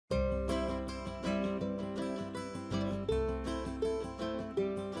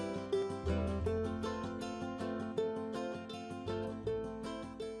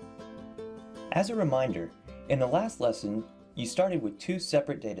As a reminder, in the last lesson, you started with two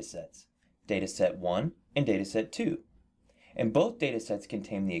separate datasets, dataset 1 and dataset 2. And both datasets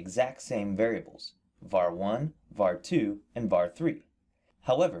contain the exact same variables, var1, var2, and var3.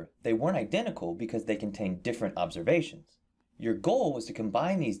 However, they weren't identical because they contained different observations. Your goal was to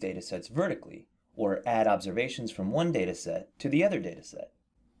combine these datasets vertically, or add observations from one dataset to the other dataset.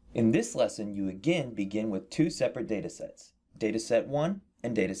 In this lesson, you again begin with two separate datasets, dataset 1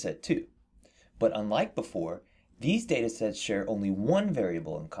 and dataset 2. But unlike before, these datasets share only one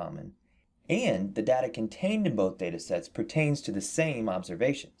variable in common, and the data contained in both datasets pertains to the same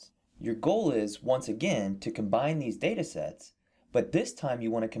observations. Your goal is, once again, to combine these datasets, but this time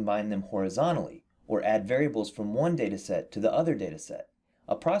you want to combine them horizontally, or add variables from one dataset to the other dataset,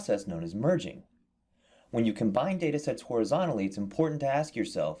 a process known as merging. When you combine datasets horizontally, it's important to ask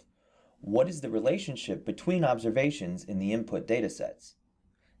yourself, what is the relationship between observations in the input datasets?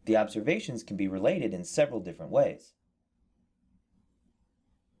 The observations can be related in several different ways.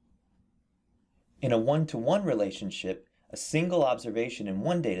 In a one-to-one relationship, a single observation in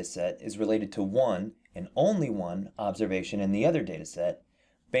one dataset is related to one and only one observation in the other dataset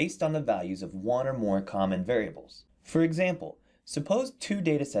based on the values of one or more common variables. For example, suppose two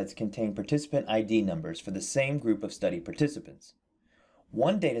datasets contain participant ID numbers for the same group of study participants.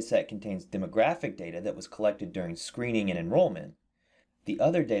 One dataset contains demographic data that was collected during screening and enrollment. The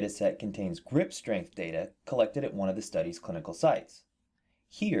other dataset contains grip strength data collected at one of the study's clinical sites.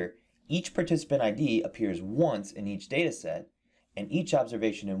 Here, each participant ID appears once in each dataset, and each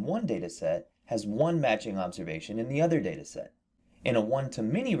observation in one dataset has one matching observation in the other dataset. In a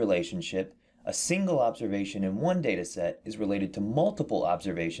one-to-many relationship, a single observation in one dataset is related to multiple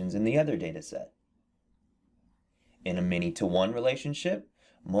observations in the other dataset. In a many-to-one relationship,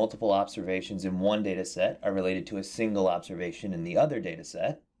 multiple observations in one dataset are related to a single observation in the other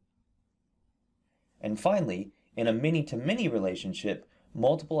dataset. And finally, in a many-to-many relationship,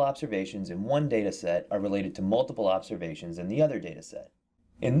 multiple observations in one dataset are related to multiple observations in the other dataset.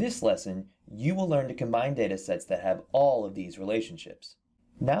 In this lesson, you will learn to combine datasets that have all of these relationships.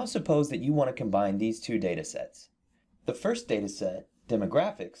 Now suppose that you want to combine these two datasets. The first dataset,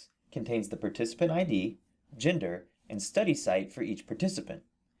 demographics, contains the participant ID, gender, and study site for each participant.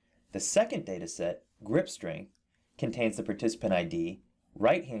 The second dataset, grip strength, contains the participant ID,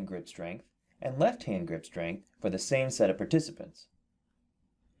 right-hand grip strength, and left-hand grip strength for the same set of participants.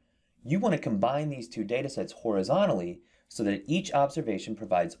 You want to combine these two datasets horizontally so that each observation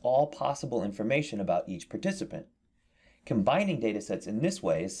provides all possible information about each participant. Combining datasets in this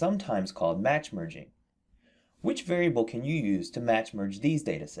way is sometimes called match merging. Which variable can you use to match merge these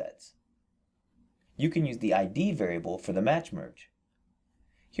datasets? You can use the ID variable for the match merge.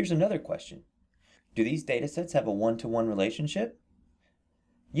 Here's another question. Do these datasets have a one-to-one relationship?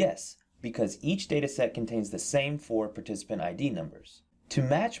 Yes, because each dataset contains the same four participant ID numbers. To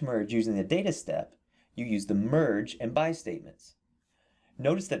match merge using the data step, you use the merge and by statements.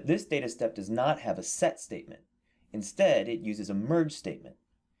 Notice that this data step does not have a set statement. Instead, it uses a merge statement.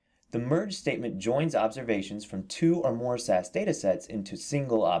 The merge statement joins observations from two or more SAS datasets into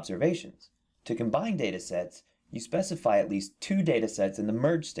single observations. To combine datasets, you specify at least two datasets in the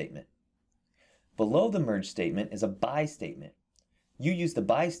merge statement. Below the merge statement is a by statement. You used the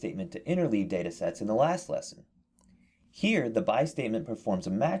by statement to interleave datasets in the last lesson. Here, the by statement performs a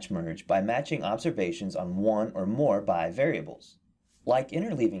match merge by matching observations on one or more by variables. Like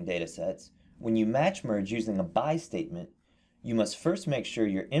interleaving datasets, when you match merge using a by statement, you must first make sure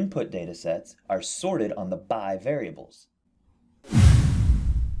your input datasets are sorted on the by variables.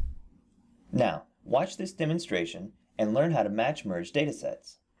 Now, watch this demonstration and learn how to match merge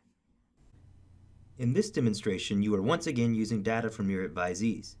datasets. In this demonstration, you are once again using data from your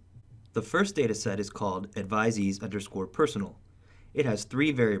advisees. The first dataset is called advisees_personal. It has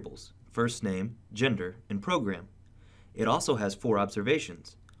three variables, first name, gender, and program. It also has four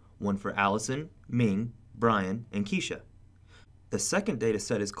observations, one for Allison, Ming, Brian, and Keisha. The second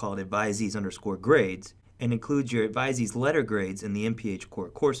dataset is called advisees_grades and includes your advisees' letter grades in the MPH core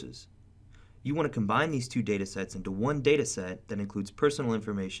courses. You want to combine these two datasets into one dataset that includes personal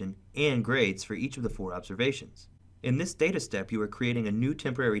information and grades for each of the four observations. In this data step, you are creating a new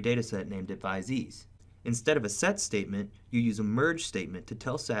temporary dataset named advisees. Instead of a set statement, you use a merge statement to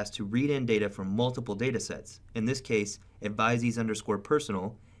tell SAS to read in data from multiple datasets, in this case,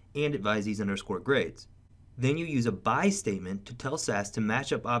 advisees_personal and advisees_grades. Then you use a by statement to tell SAS to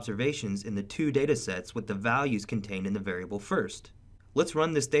match up observations in the two datasets with the values contained in the variable first. Let's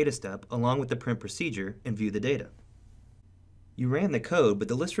run this data step along with the print procedure and view the data. You ran the code, but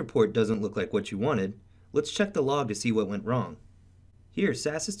the list report doesn't look like what you wanted. Let's check the log to see what went wrong. Here,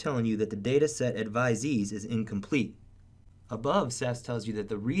 SAS is telling you that the dataset advisees is incomplete. Above, SAS tells you that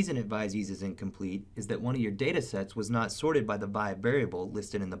the reason advisees is incomplete is that one of your datasets was not sorted by the by variable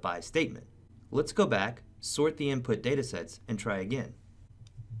listed in the by statement. Let's go back, sort the input datasets, and try again.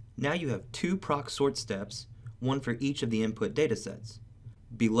 Now you have two proc sort steps, one for each of the input datasets.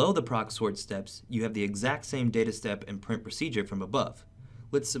 Below the proc sort steps, you have the exact same data step and print procedure from above.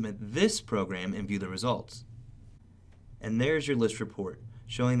 Let's submit this program and view the results. And there's your list report,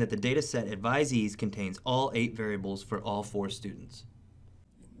 showing that the dataset advisees contains all 8 variables for all 4 students.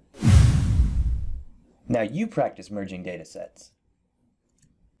 Now you practice merging datasets.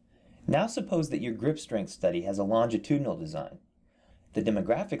 Now suppose that your grip strength study has a longitudinal design. The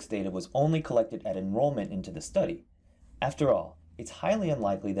demographics data was only collected at enrollment into the study. After all, it's highly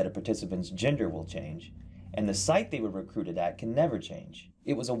unlikely that a participant's gender will change, and the site they were recruited at can never change.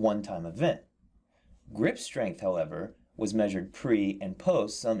 It was a one-time event. Grip strength, however, was measured pre and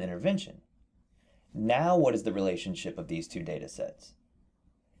post some intervention. Now what is the relationship of these two datasets?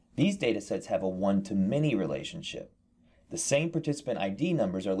 These datasets have a one-to-many relationship. The same participant ID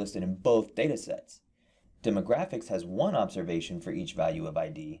numbers are listed in both datasets. Demographics has 1 observation for each value of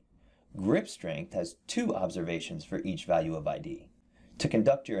ID. Grip strength has 2 observations for each value of ID. To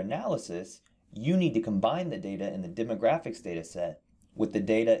conduct your analysis, you need to combine the data in the demographics dataset with the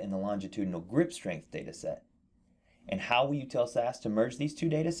data in the longitudinal grip strength dataset. And how will you tell SAS to merge these two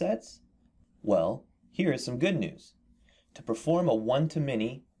datasets? Well, here is some good news. To perform a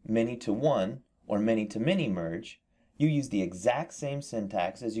one-to-many, many-to-one, or many-to-many merge, you use the exact same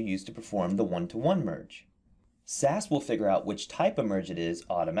syntax as you used to perform the one-to-one merge. SAS will figure out which type of merge it is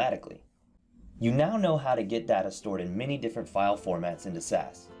automatically. You now know how to get data stored in many different file formats into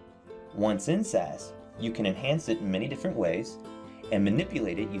SAS. Once in SAS, you can enhance it in many different ways and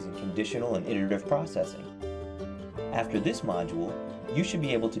manipulate it using conditional and iterative processing. After this module, you should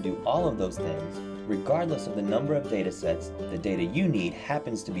be able to do all of those things regardless of the number of datasets the data you need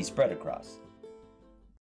happens to be spread across.